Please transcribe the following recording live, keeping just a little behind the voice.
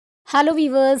Hello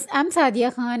viewers, I'm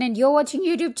Sadia Khan and you're watching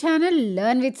YouTube channel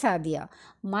Learn with Sadia.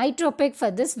 My topic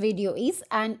for this video is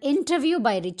an interview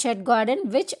by Richard Gordon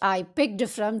which I picked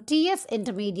from TS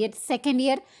Intermediate second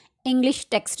year English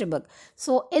textbook.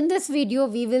 So in this video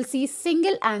we will see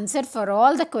single answer for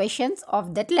all the questions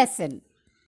of that lesson.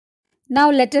 Now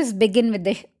let us begin with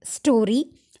the story.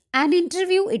 An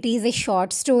interview, it is a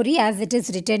short story as it is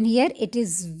written here. It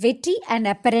is witty and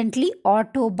apparently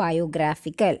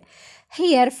autobiographical.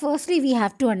 Here, firstly, we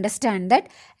have to understand that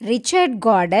Richard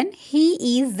Gordon,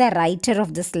 he is the writer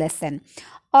of this lesson.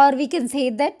 Or we can say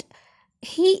that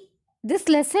this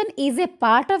lesson is a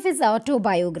part of his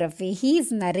autobiography. He is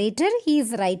narrator, he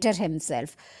is writer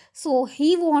himself. So,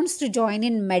 he wants to join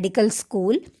in medical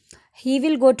school. He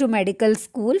will go to medical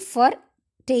school for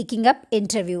taking up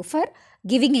interview, for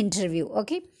giving interview.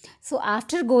 Okay, so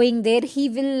after going there he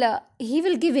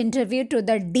will give interview to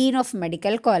the dean of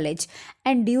medical college,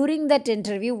 and during that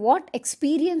interview what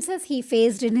experiences he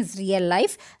faced in his real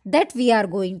life, that we are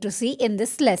going to see in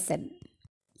this lesson.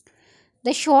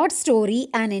 The short story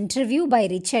An Interview by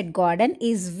Richard Gordon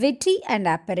is witty and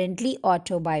apparently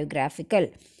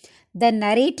autobiographical. The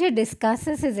narrator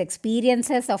discusses his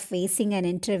experiences of facing an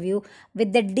interview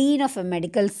with the dean of a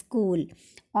medical school.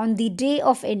 On the day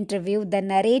of interview, the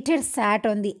narrator sat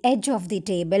on the edge of the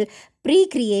table,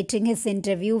 pre-creating his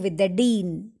interview with the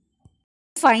dean.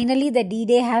 Finally, the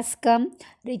D-Day has come.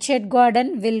 Richard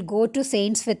Gordon will go to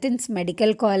St. Swithin's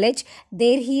Medical College.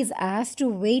 There he is asked to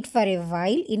wait for a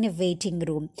while in a waiting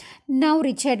room. Now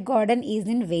Richard Gordon is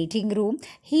in waiting room.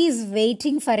 He is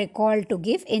waiting for a call to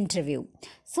give interview.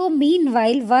 So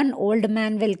meanwhile, one old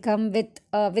man will come with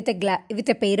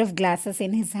a pair of glasses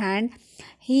in his hand.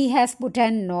 He has put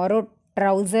on narrow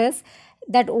trousers.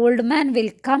 That old man will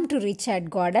come to Richard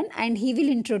Gordon and he will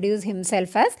introduce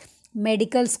himself as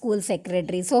medical school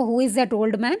secretary. So who is that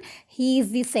old man? He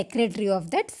is the secretary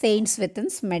of that St.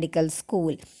 Swithin's Medical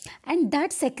School. And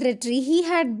that secretary, he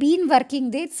had been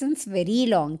working there since very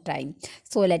long time.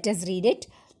 So let us read it.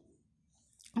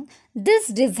 This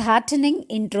disheartening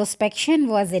introspection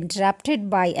was interrupted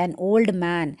by an old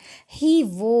man. He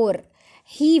wore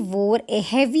a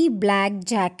heavy black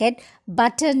jacket,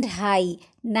 buttoned high,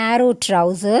 narrow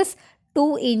trousers,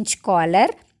 2-inch collar,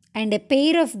 and a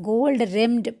pair of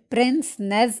gold-rimmed pince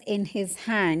nez in his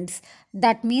hands.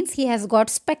 That means he has got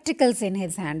spectacles in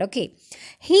his hand. Okay.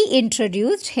 He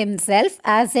introduced himself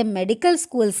as a medical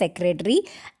school secretary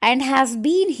and has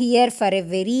been here for a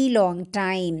very long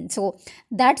time. So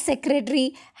that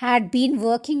secretary had been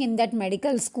working in that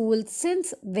medical school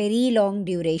since very long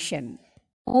duration.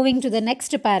 Moving to the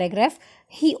next paragraph,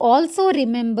 he also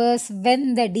remembers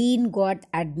when the dean got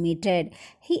admitted.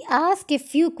 He asked a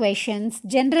few questions,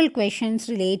 general questions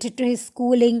related to his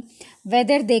schooling,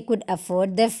 whether they could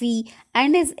afford the fee,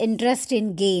 and his interest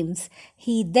in games.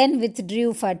 He then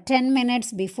withdrew for 10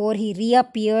 minutes before he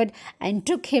reappeared and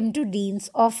took him to dean's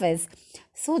office.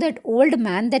 So that old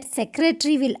man, that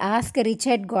secretary, will ask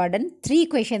Richard Gordon 3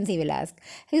 questions he will ask.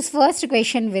 His first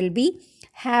question will be,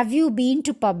 have you been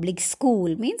to public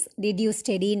school? Means, did you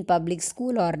study in public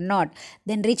school or not?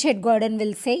 Then Richard Gordon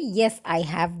will say, yes, I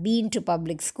have been to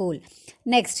public school.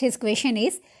 Next, his question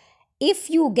is, if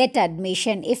you get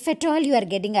admission, if at all you are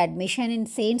getting admission in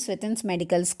St. Swithin's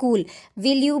Medical School,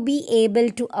 will you be able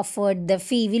to afford the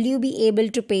fee? Will you be able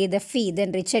to pay the fee?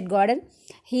 Then Richard Gordon,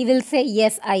 he will say,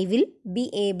 yes, I will be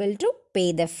able to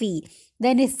pay the fee.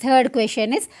 Then his third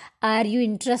question is, are you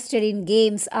interested in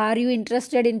games? Are you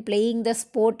interested in playing the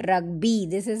sport rugby?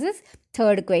 This is his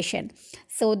third question.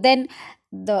 So then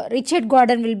the Richard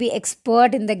Gordon will be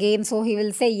expert in the game. So he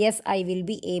will say, yes, I will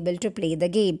be able to play the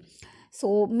game.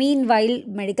 So meanwhile,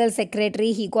 medical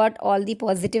secretary, he got all the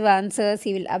positive answers.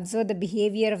 He will observe the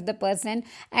behavior of the person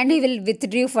and he will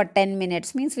withdraw for 10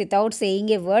 minutes. Means without saying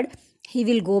a word, he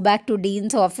will go back to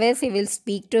dean's office. He will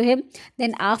speak to him.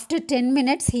 Then after 10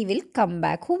 minutes, he will come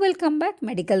back. Who will come back?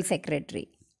 Medical secretary.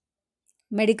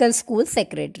 Medical school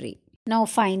secretary. Now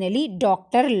finally,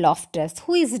 Dr. Loftus.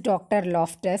 Who is Dr.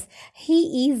 Loftus?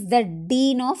 He is the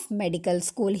dean of medical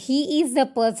school. He is the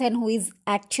person who is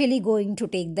actually going to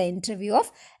take the interview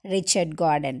of Richard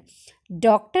Gordon.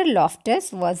 Dr.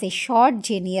 Loftus was a short,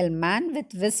 genial man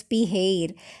with wispy hair.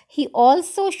 He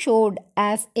also showed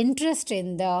interest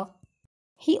in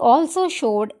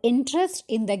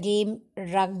the game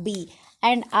rugby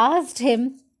and asked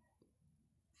him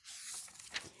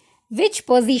which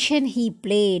position he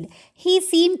played. He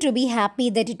seemed to be happy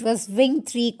that it was wing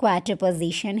 3/4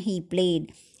 position he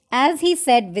played, as he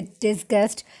said with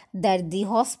disgust that the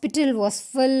hospital was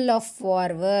full of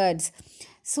forwards.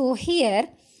 So here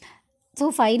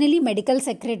So finally, medical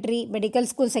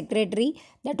school secretary,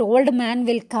 that old man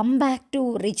will come back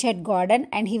to Richard Gordon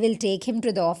and he will take him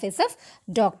to the office of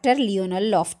Dr. Lionel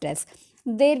Loftus.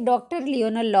 There, Dr.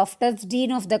 Lionel Loftus,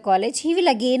 dean of the college, he will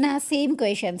again ask same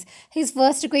questions. His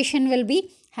first question will be,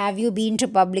 have you been to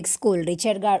public school?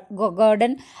 Richard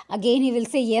Gordon, again he will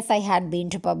say, yes, I had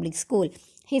been to public school.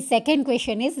 His second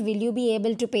question is, will you be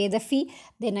able to pay the fee?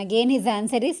 Then again his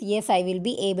answer is, yes, I will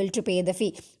be able to pay the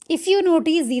fee. If you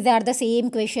notice, these are the same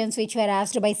questions which were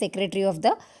asked by secretary of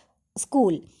the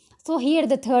school. So here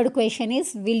the third question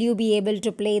is, will you be able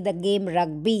to play the game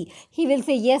rugby? He will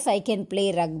say, yes, I can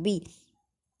play rugby.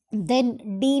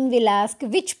 Then dean will ask,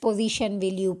 which position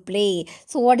will you play?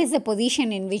 So what is the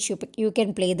position in which you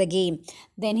can play the game?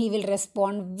 Then he will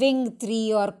respond, wing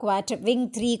 3 quarter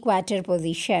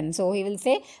position. So he will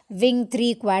say wing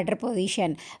 3 quarter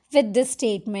position. With this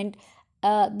statement,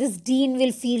 this dean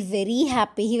will feel very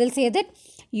happy. He will say that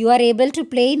you are able to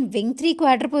play in wing 3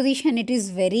 quarter position. It is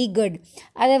very good.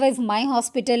 Otherwise, my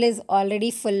hospital is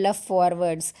already full of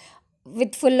forwards,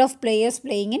 with full of players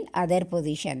playing in other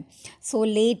position. So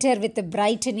later with a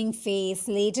brightening face,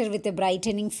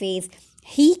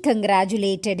 he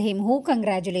congratulated him. Who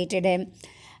congratulated him?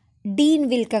 Dean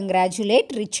will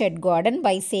congratulate Richard Gordon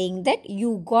by saying that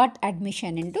you got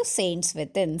admission into St.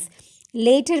 Swithin's.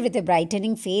 Later with a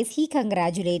brightening face, he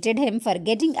congratulated him for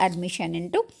getting admission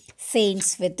into St.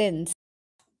 Swithin's.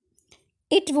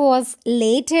 It was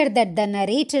later that the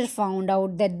narrator found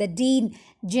out that the dean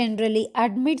generally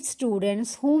admits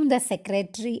students whom the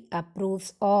secretary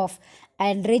approves of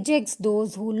and rejects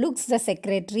those whose looks the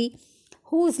secretary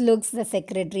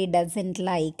doesn't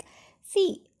like.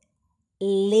 See,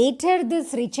 later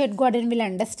this Richard Gordon will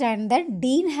understand that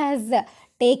dean has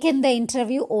taken the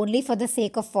interview only for the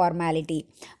sake of formality.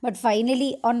 But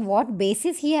finally, on what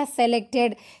basis he has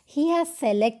selected? He has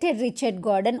selected Richard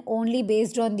Gordon only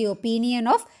based on the opinion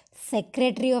of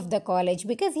secretary of the college,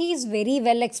 because he is very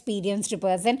well experienced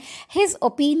person. His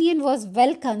opinion was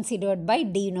well considered by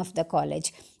dean of the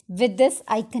college. With this,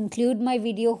 I conclude my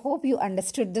video. Hope you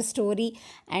understood the story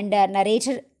and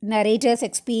narrator's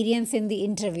experience in the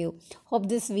interview. Hope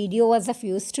this video was of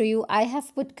use to you. I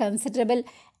have put considerable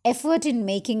effort in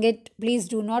making it. Please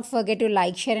do not forget to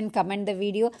like, share and comment the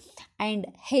video and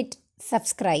hit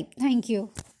subscribe. Thank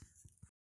you.